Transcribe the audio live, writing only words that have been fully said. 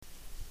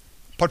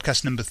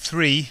podcast number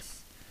 3,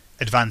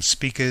 Advanced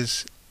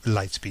Speakers,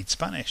 Lightspeed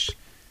Spanish.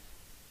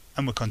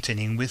 And we're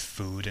continuing with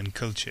food and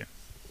culture.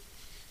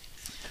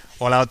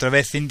 Hola otra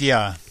vez,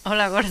 Cintia.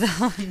 Hola,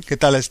 Gordon. ¿Qué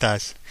tal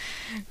estás?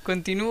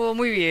 Continúo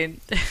muy bien.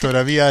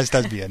 Todavía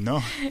estás bien,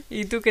 ¿no?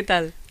 ¿Y tú qué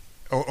tal?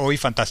 Hoy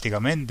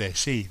fantásticamente,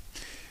 sí.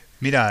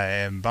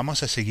 Mira,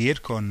 vamos a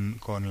seguir con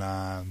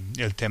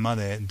el tema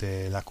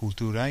de la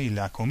cultura y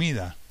la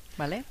comida.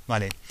 ¿Vale?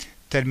 Vale.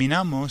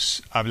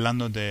 Terminamos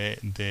hablando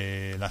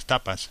de las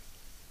tapas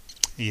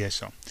y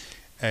eso.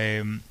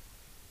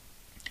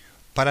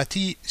 Para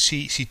ti,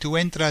 si tú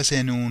entras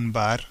en un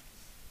bar,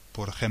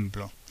 por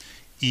ejemplo,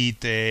 y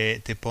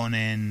te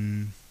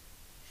ponen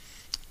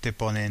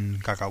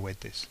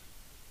cacahuetes,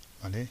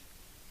 ¿vale?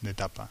 De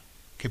tapa,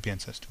 ¿qué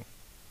piensas tú?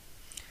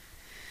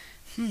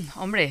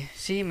 Hombre,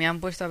 sí, me han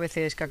puesto a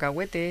veces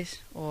cacahuetes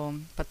o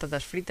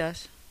patatas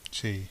fritas.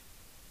 Sí.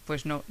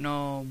 Pues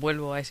no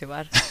vuelvo a ese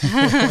bar.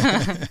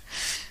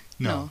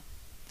 No.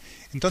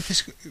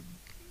 Entonces,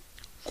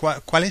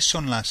 ¿cuáles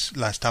son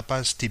las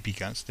tapas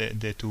típicas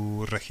de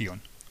tu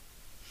región?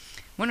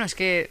 Bueno, es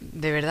que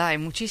de verdad hay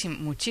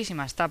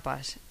muchísimas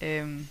tapas.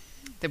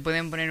 Te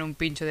pueden poner un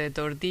pincho de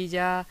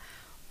tortilla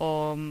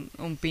o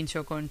un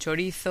pincho con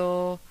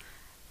chorizo,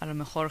 a lo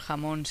mejor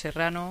jamón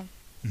serrano,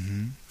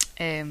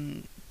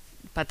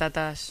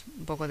 patatas,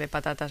 un poco de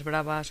patatas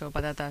bravas o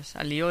patatas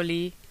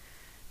alioli.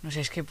 No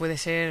sé, es que puede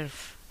ser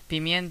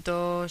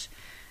pimientos,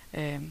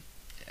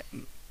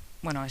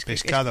 bueno, es que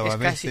pescado es a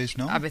veces,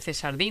 ¿no? A veces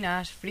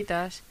sardinas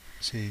fritas.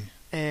 Sí.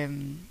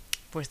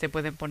 Pues te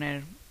pueden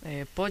poner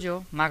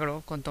pollo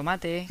magro con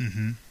tomate.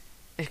 Uh-huh.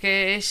 Es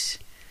que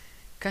es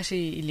casi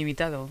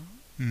ilimitado.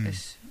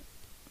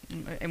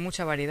 Hay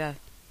mucha variedad.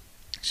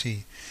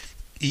 Sí.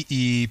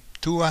 ¿Y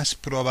tú has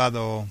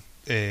probado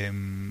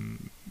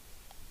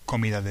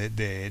comida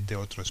de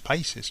otros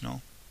países,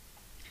 no?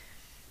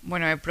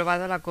 Bueno, he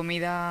probado la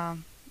comida,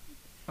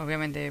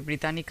 obviamente,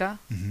 británica.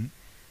 Uh-huh.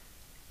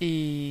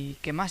 ¿Y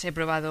qué más? He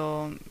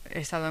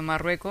estado en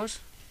Marruecos.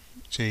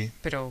 Sí.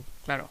 Pero,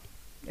 claro,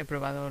 he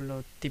probado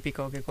lo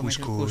típico que comes,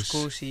 el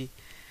couscous y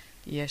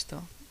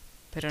esto.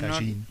 Pero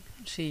Tajín. no...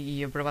 Sí,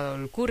 y he probado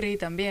el curry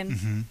también.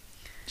 Uh-huh.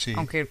 Sí.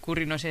 Aunque el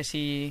curry no sé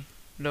si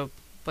lo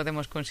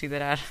podemos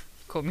considerar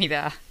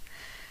comida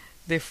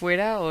de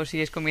fuera o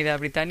si es comida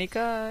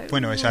británica.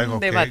 Bueno, es algo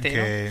debate,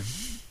 que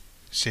 ¿no?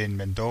 Se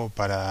inventó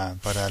para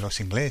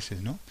los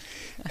ingleses, ¿no?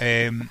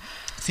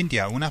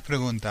 Cintia, una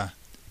pregunta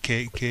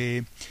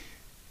que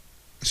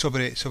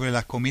sobre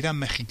la comida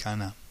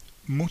mexicana.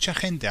 Mucha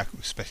gente,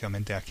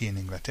 especialmente aquí en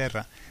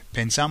Inglaterra,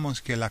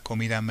 pensamos que la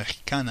comida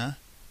mexicana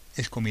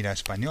es comida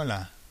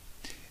española.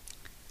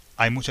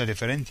 Hay mucha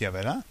diferencia,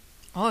 ¿verdad?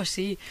 Oh,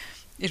 sí.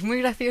 Es muy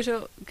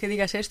gracioso que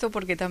digas esto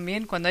porque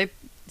también cuando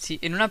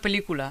en una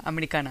película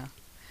americana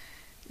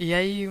y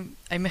hay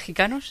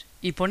mexicanos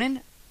y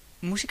ponen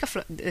música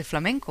de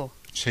flamenco.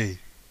 Sí.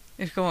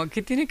 Es como,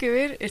 ¿qué tiene que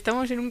ver?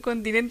 Estamos en un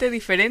continente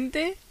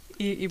diferente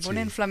y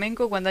ponen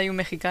flamenco cuando hay un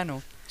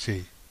mexicano.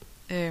 Sí.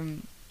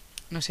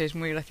 No sé, es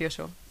muy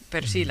gracioso.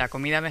 Pero sí, la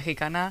comida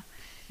mexicana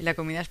y la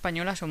comida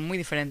española son muy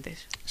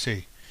diferentes.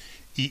 Sí.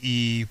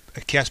 ¿Y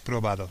qué has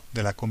probado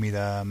de la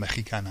comida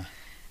mexicana?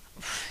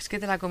 Es que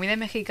de la comida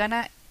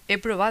mexicana he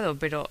probado,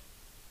 pero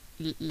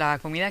la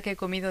comida que he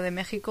comido de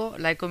México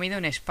la he comido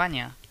en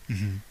España.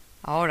 Uh-huh.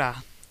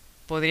 Ahora,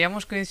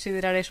 ¿podríamos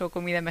considerar eso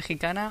comida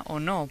mexicana o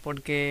no?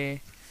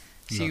 Porque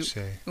si no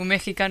sé. Un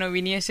mexicano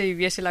viniese y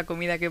viese la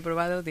comida que he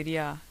probado,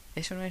 diría,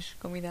 eso no es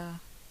comida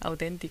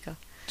auténtica.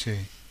 Sí.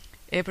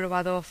 He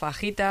probado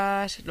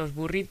fajitas, los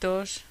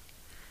burritos.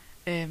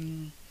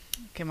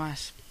 ¿Qué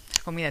más?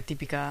 Comida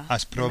típica.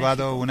 ¿Has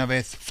probado una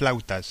vez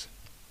flautas?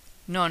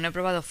 No he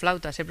probado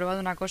flautas. He probado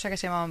una cosa que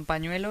se llamaban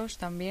pañuelos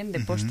también, de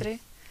postre.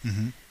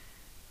 Uh-huh.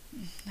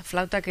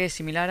 Flauta que es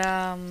similar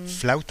a...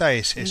 Flauta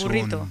es un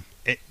burrito.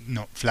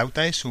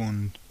 Flauta es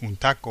un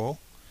taco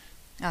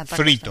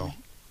frito.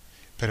 También.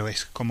 Pero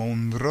es como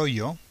un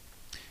rollo,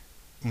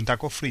 un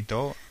taco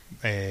frito.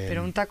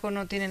 Pero un taco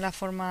no tiene la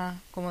forma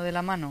como de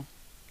la mano.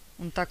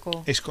 Un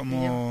taco... Es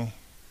como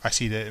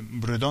así de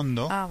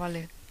redondo. Ah,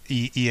 vale.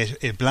 Y es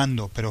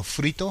blando, pero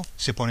frito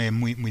se pone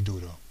muy, muy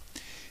duro.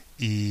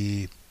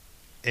 Y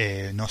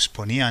nos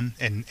ponían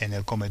en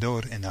el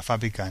comedor, en la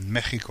fábrica en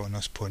México,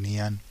 nos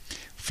ponían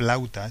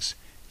flautas.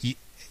 Y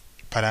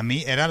para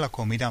mí era la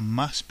comida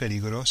más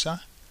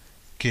peligrosa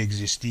que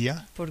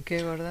existía. ¿Por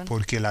qué, Gordon?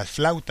 Porque las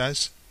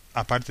flautas,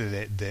 aparte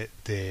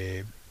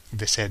de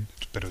ser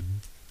pero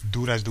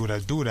duras,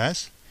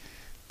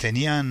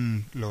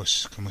 tenían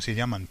los, ¿cómo se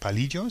llaman?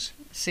 Palillos.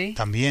 Sí.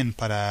 También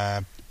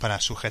para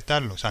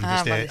sujetarlos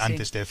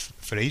antes de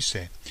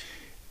freírse.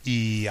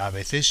 Y a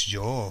veces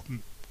yo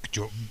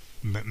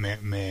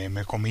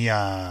me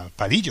comía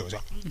palillos,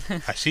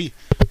 así,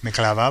 me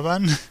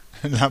clavaban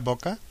en la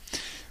boca.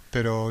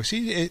 Pero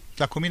sí,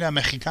 la comida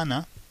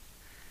mexicana,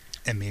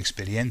 en mi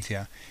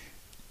experiencia,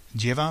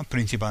 lleva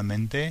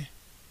principalmente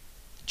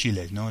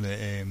chiles, ¿no?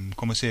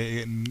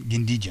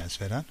 Guindillas,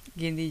 ¿verdad?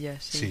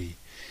 Guindillas, sí. Sí.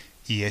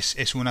 Y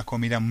es una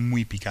comida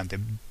muy picante,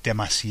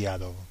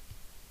 demasiado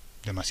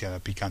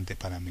picante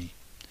para mí.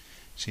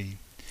 sí,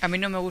 A mí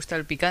no me gusta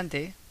el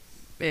picante,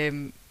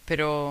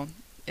 pero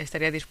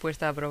estaría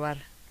dispuesta a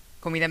probar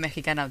comida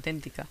mexicana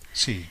auténtica.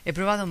 sí. He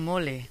probado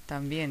mole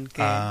también,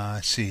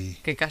 Sí,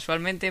 que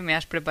casualmente me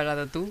has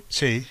preparado tú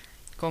sí,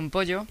 con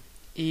pollo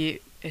y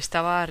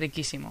estaba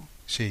riquísimo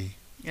sí.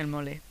 el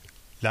mole.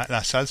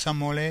 La salsa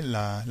mole,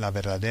 la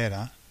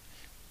verdadera,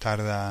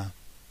 tarda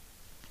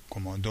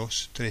como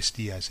 2, 3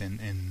 días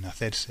en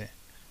hacerse.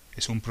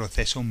 Es un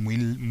proceso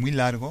muy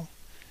largo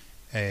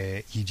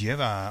y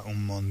lleva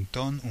un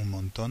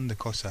montón de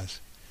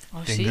cosas,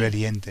 Oh, de sí,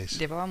 ingredientes.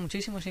 llevaba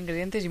muchísimos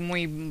ingredientes y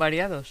muy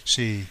variados.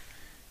 Sí,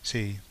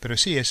 sí, pero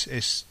sí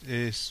es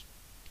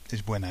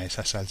buena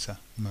esa salsa,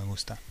 me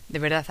gusta. De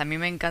verdad, a mí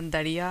me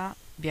encantaría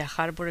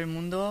viajar por el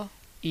mundo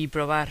y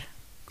probar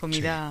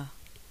comida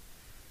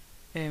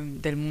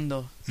del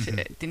mundo. Ujú.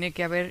 Tiene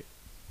que haber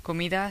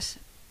comidas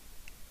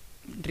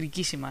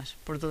riquísimas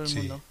por todo el Sí.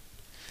 mundo.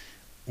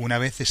 Una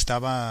vez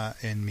estaba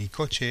en mi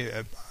coche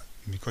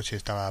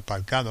estaba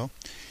aparcado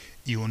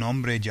y un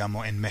hombre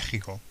en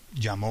México,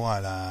 llamó a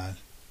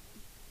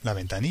la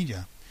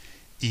ventanilla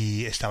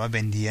y estaba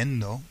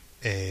vendiendo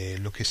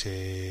lo que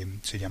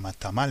se llama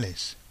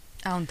tamales,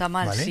 Ah, un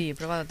tamal, ¿vale? sí, he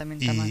probado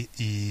también tamal.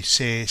 Y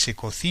se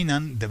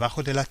cocinan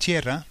debajo de la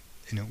tierra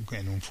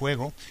en un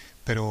fuego,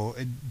 pero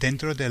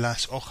dentro de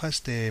las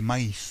hojas de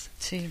maíz.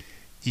 Sí,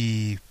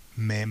 Y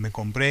me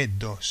compré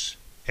 2.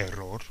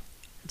 Error.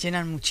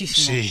 llenan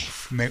muchísimo. Sí,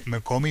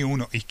 me comí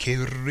uno y qué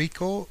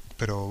rico,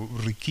 pero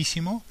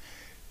riquísimo,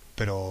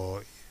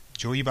 pero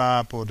yo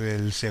iba por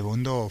el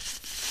segundo,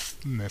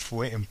 me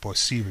fue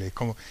imposible,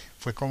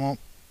 fue como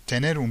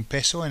tener un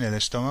peso en el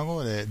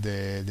estómago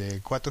de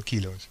 4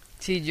 kilos.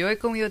 Sí, yo he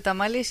comido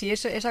tamales y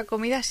esa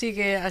comida sí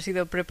que ha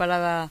sido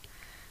preparada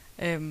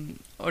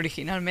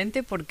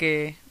originalmente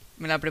porque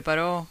me la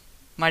preparó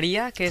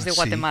María, que es de Sí,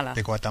 Guatemala.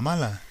 de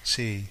Guatemala,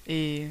 sí.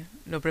 Y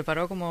lo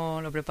preparó como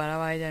lo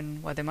preparaba ella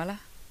en Guatemala.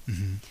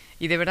 Ujú.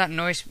 Y de verdad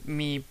no es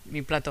mi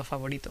plato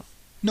favorito,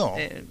 No,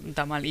 un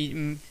tamal,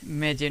 y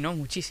me llenó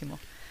muchísimo.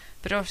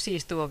 Pero sí,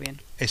 estuvo bien.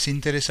 es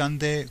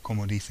interesante,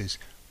 como dices,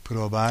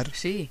 probar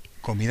Sí,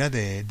 comida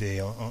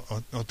de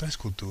otras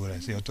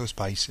culturas, de otros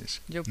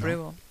países. yo ¿no?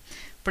 pruebo.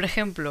 Por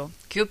ejemplo,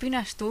 ¿qué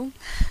opinas tú?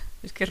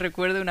 Es que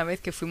recuerdo una vez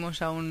que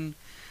fuimos a un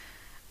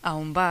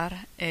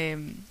bar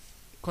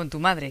con tu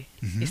madre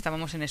Ujú. y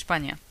estábamos en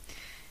España.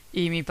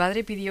 Y mi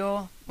padre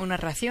pidió unas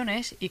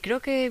raciones y creo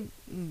que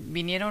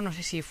vinieron, no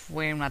sé si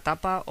fue una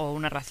tapa o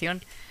una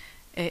ración,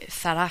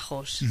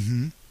 zarajos.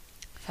 Ujú.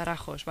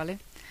 Zarajos, ¿vale?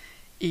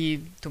 Y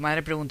tu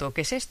madre preguntó,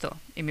 ¿qué es esto?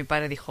 Y mi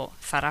padre dijo,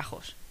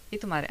 zarajos. Y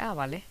tu madre, ah,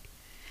 vale.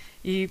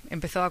 Y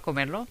empezó a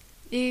comerlo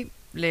y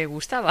le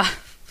gustaba.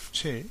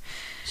 Sí,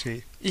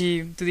 sí,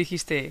 Y tú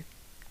dijiste,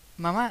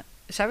 mamá,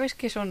 ¿sabes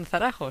qué son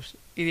zarajos?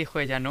 Y dijo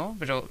ella, no,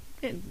 pero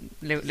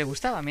le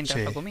gustaba mientras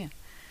Sí. lo comía.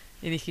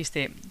 Y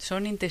dijiste,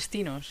 son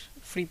intestinos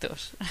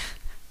fritos.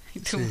 Y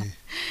sí.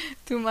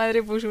 tu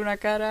madre puso una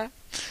cara,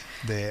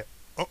 De,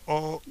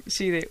 oh,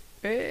 sí, de,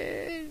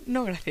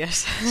 no,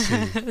 gracias. Sí.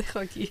 Lo dejo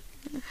aquí.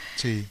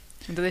 sí,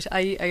 Entonces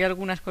hay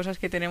algunas cosas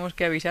que tenemos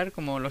que avisar,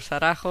 como los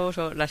zarajos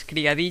o las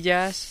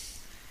criadillas.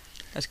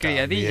 Las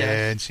criadillas.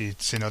 también, sí,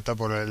 se nota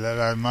por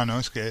las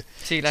manos que...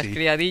 Sí, las sí,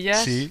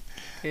 criadillas, sí,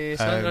 que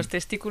son eh, los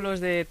testículos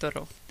de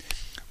toro.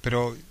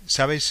 pero,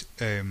 ¿sabes?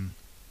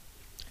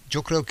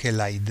 Yo creo que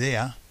la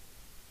idea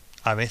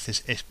a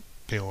veces es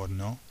peor,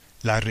 ¿no?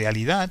 La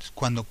realidad,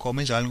 cuando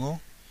comes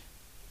algo,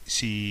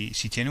 si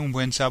tiene un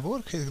buen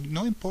sabor, que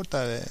no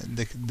importa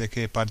de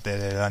qué parte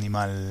del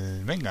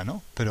animal venga,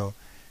 ¿no? Pero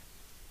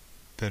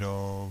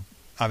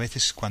a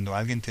veces cuando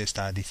alguien te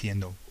está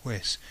diciendo,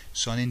 pues,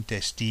 son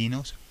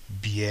intestinos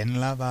bien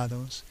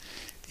lavados,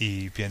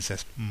 y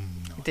piensas,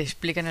 no. Y te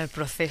explican el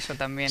proceso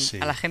también. Sí.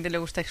 A la gente le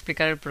gusta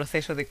explicar el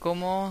proceso de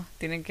cómo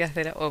tienen que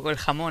hacer, o el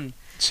jamón.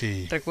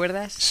 Sí,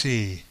 ¿Recuerdas?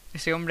 sí,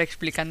 Ese hombre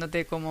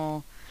explicándote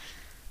cómo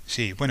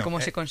sí, bueno,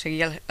 se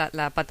conseguía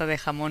la pata de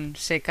jamón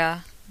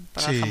seca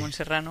para el Sí. jamón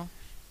serrano.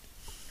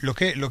 lo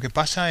que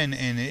pasa en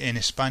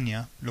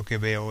España, lo que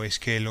veo es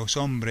que los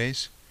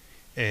hombres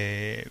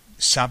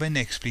saben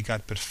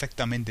explicar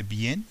perfectamente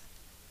bien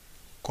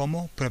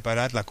cómo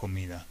preparar la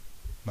comida,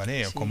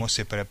 ¿vale? O Sí. cómo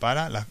se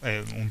prepara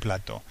un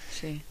plato,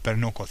 Sí, pero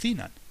no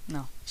cocinan.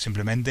 no.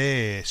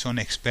 Simplemente son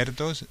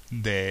expertos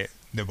de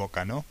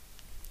boca, ¿no?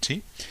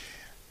 ¿Sí?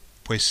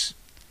 Pues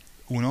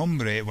un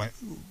hombre, bueno,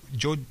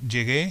 yo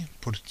llegué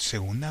por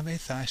segunda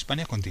vez a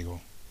España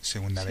contigo,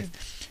 segunda Sí. vez.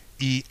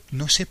 Y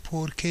no sé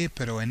por qué,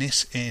 pero en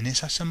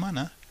esa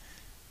semana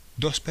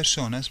 2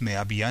 personas me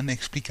habían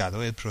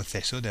explicado el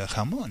proceso del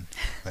jamón,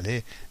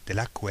 ¿vale? De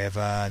la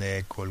cueva,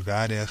 de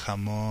colgar el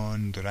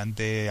jamón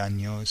durante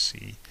años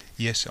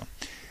y eso.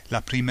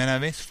 La primera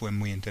vez fue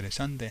muy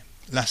interesante.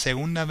 La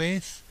segunda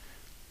vez,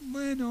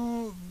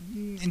 bueno,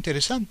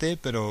 interesante,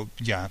 pero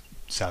ya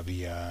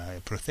sabía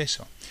el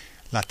proceso.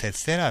 La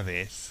tercera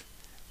vez,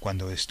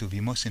 cuando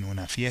estuvimos en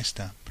una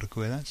fiesta,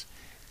 ¿recuerdas?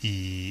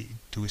 Y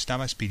tú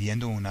estabas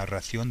pidiendo una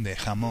ración de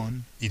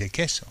jamón y de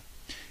queso.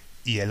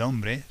 Y el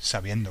hombre,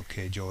 sabiendo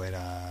que yo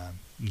era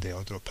de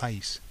otro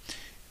país,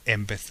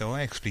 empezó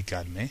a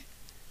explicarme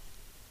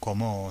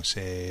cómo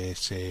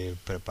se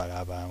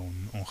preparaba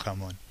un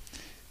jamón.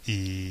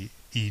 Y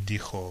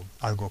dijo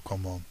algo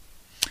como,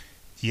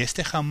 y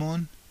este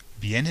jamón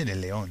viene de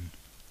León,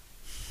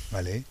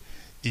 ¿vale?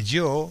 Y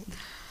yo,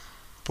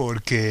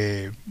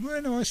 porque,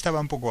 bueno, estaba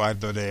un poco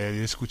harto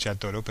de escuchar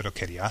todo, pero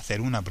quería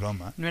hacer una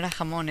broma. No era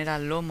jamón, era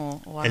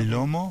lomo o algo. El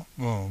lomo,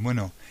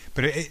 bueno,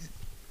 pero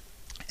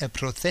el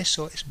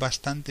proceso es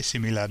bastante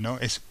similar, ¿no?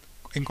 Es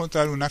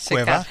encontrar una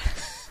cueva,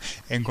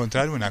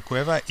 encontrar una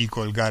cueva y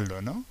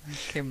colgarlo, ¿no?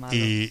 Qué malo.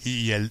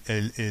 Y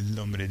el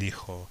hombre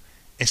dijo,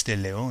 es de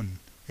león,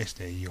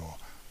 y yo,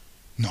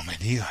 no me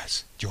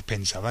digas, yo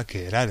pensaba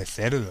que era de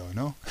cerdo,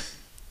 ¿no?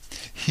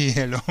 Y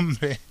el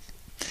hombre,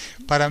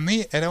 para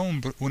mí era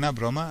una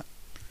broma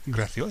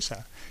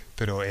graciosa,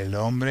 pero el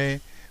hombre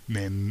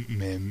me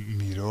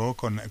miró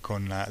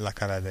con la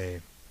cara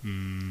de,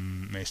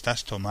 me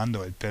estás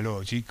tomando el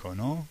pelo, chico,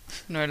 ¿no?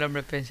 No, el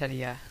hombre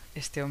pensaría,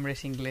 este hombre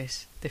es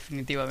inglés,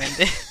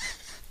 definitivamente.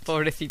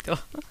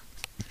 Pobrecito.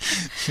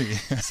 Sí.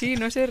 Sí,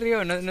 no se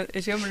rió.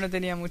 Ese hombre no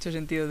tenía mucho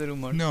sentido del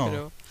humor.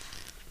 No,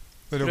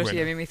 pero bueno.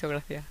 sí, a mí me hizo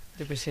gracia.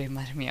 Yo pensé,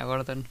 madre mía,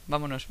 Gordon,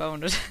 vámonos.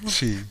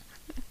 Sí.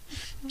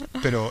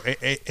 Pero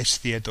es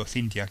cierto,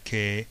 Cintia,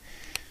 que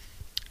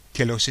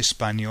los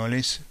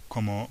españoles,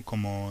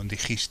 como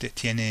dijiste,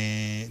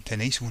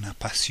 tenéis una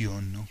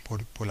pasión, ¿no?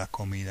 por la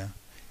comida.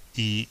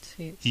 Sí.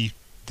 Y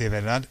de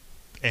verdad,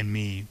 en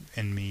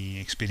mi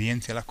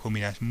experiencia, la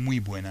comida es muy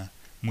buena,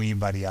 muy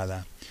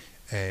variada.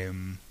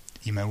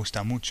 Y me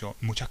gusta mucho.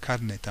 Mucha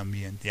carne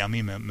también. Y a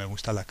mí me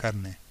gusta la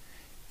carne.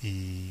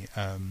 Y,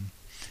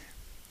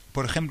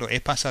 por ejemplo,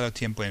 he pasado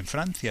tiempo en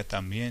Francia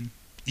también.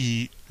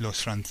 Y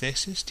los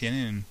franceses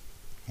tienen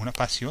una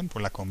pasión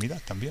por la comida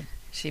también.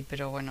 Sí,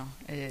 pero bueno,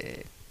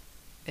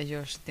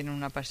 ellos tienen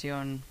una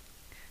pasión,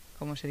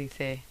 ¿cómo se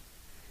dice?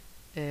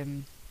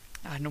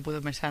 No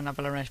puedo pensar en la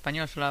palabra en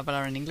español, solo la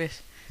palabra en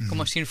inglés.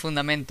 Como sin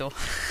fundamento.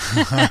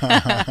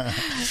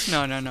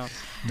 No.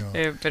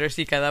 Pero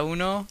sí, cada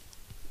uno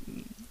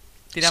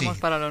tiramos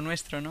para lo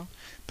nuestro, ¿no?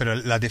 Pero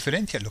la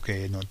diferencia, lo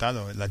que he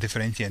notado, la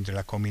diferencia entre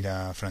la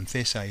comida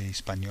francesa y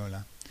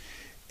española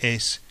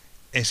es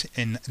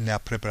en la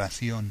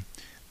preparación.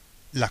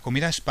 La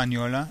comida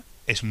española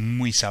es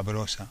muy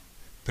sabrosa,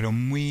 pero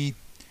muy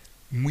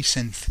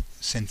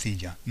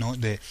sencilla, ¿no?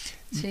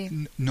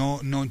 Sí.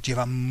 No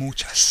lleva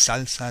muchas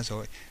salsas,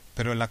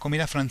 pero la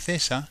comida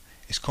francesa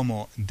es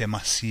como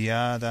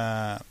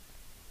demasiada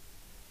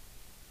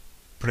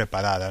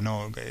preparada,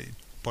 ¿no?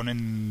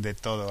 Ponen de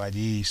todo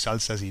allí,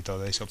 salsas y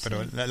todo eso,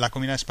 pero sí. la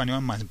comida española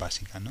es más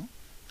básica, ¿no?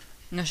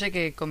 No sé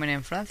qué comen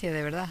en Francia,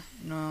 de verdad.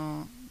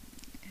 No.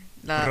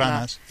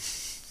 Ranas.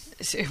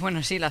 Sí,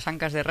 bueno, sí, las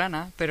ancas de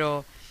rana,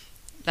 pero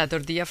la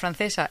tortilla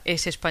francesa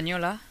es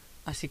española,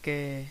 así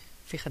que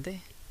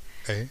fíjate.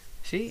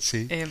 Sí.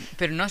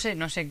 Pero no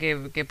sé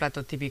qué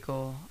plato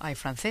típico hay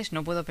francés.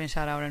 No puedo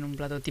pensar ahora en un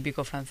plato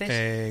típico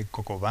francés.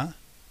 Coq au vin.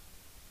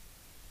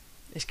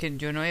 Es que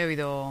yo no he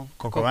oído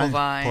coq au vin,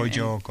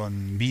 pollo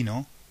con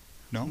vino,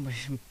 ¿no?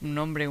 Pues un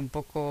nombre un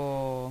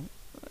poco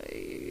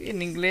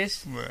en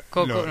inglés.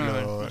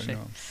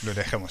 Lo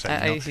dejemos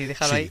ahí, ¿no? Sí,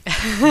 déjalo ahí.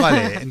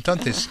 Vale,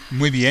 entonces,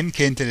 muy bien,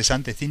 qué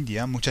interesante,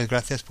 Cintia. Muchas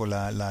gracias por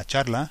la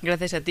charla.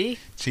 Gracias a ti.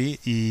 Sí,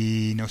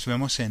 y nos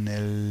vemos en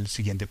el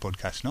siguiente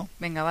podcast, ¿no?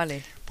 Venga,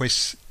 vale.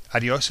 Pues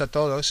adiós a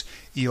todos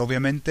y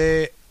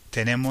obviamente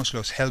tenemos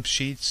los help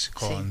sheets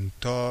con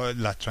toda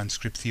la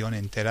transcripción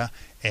entera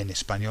en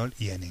español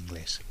y en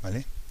inglés,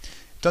 ¿vale?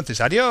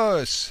 Entonces,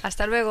 adiós.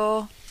 Hasta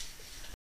luego.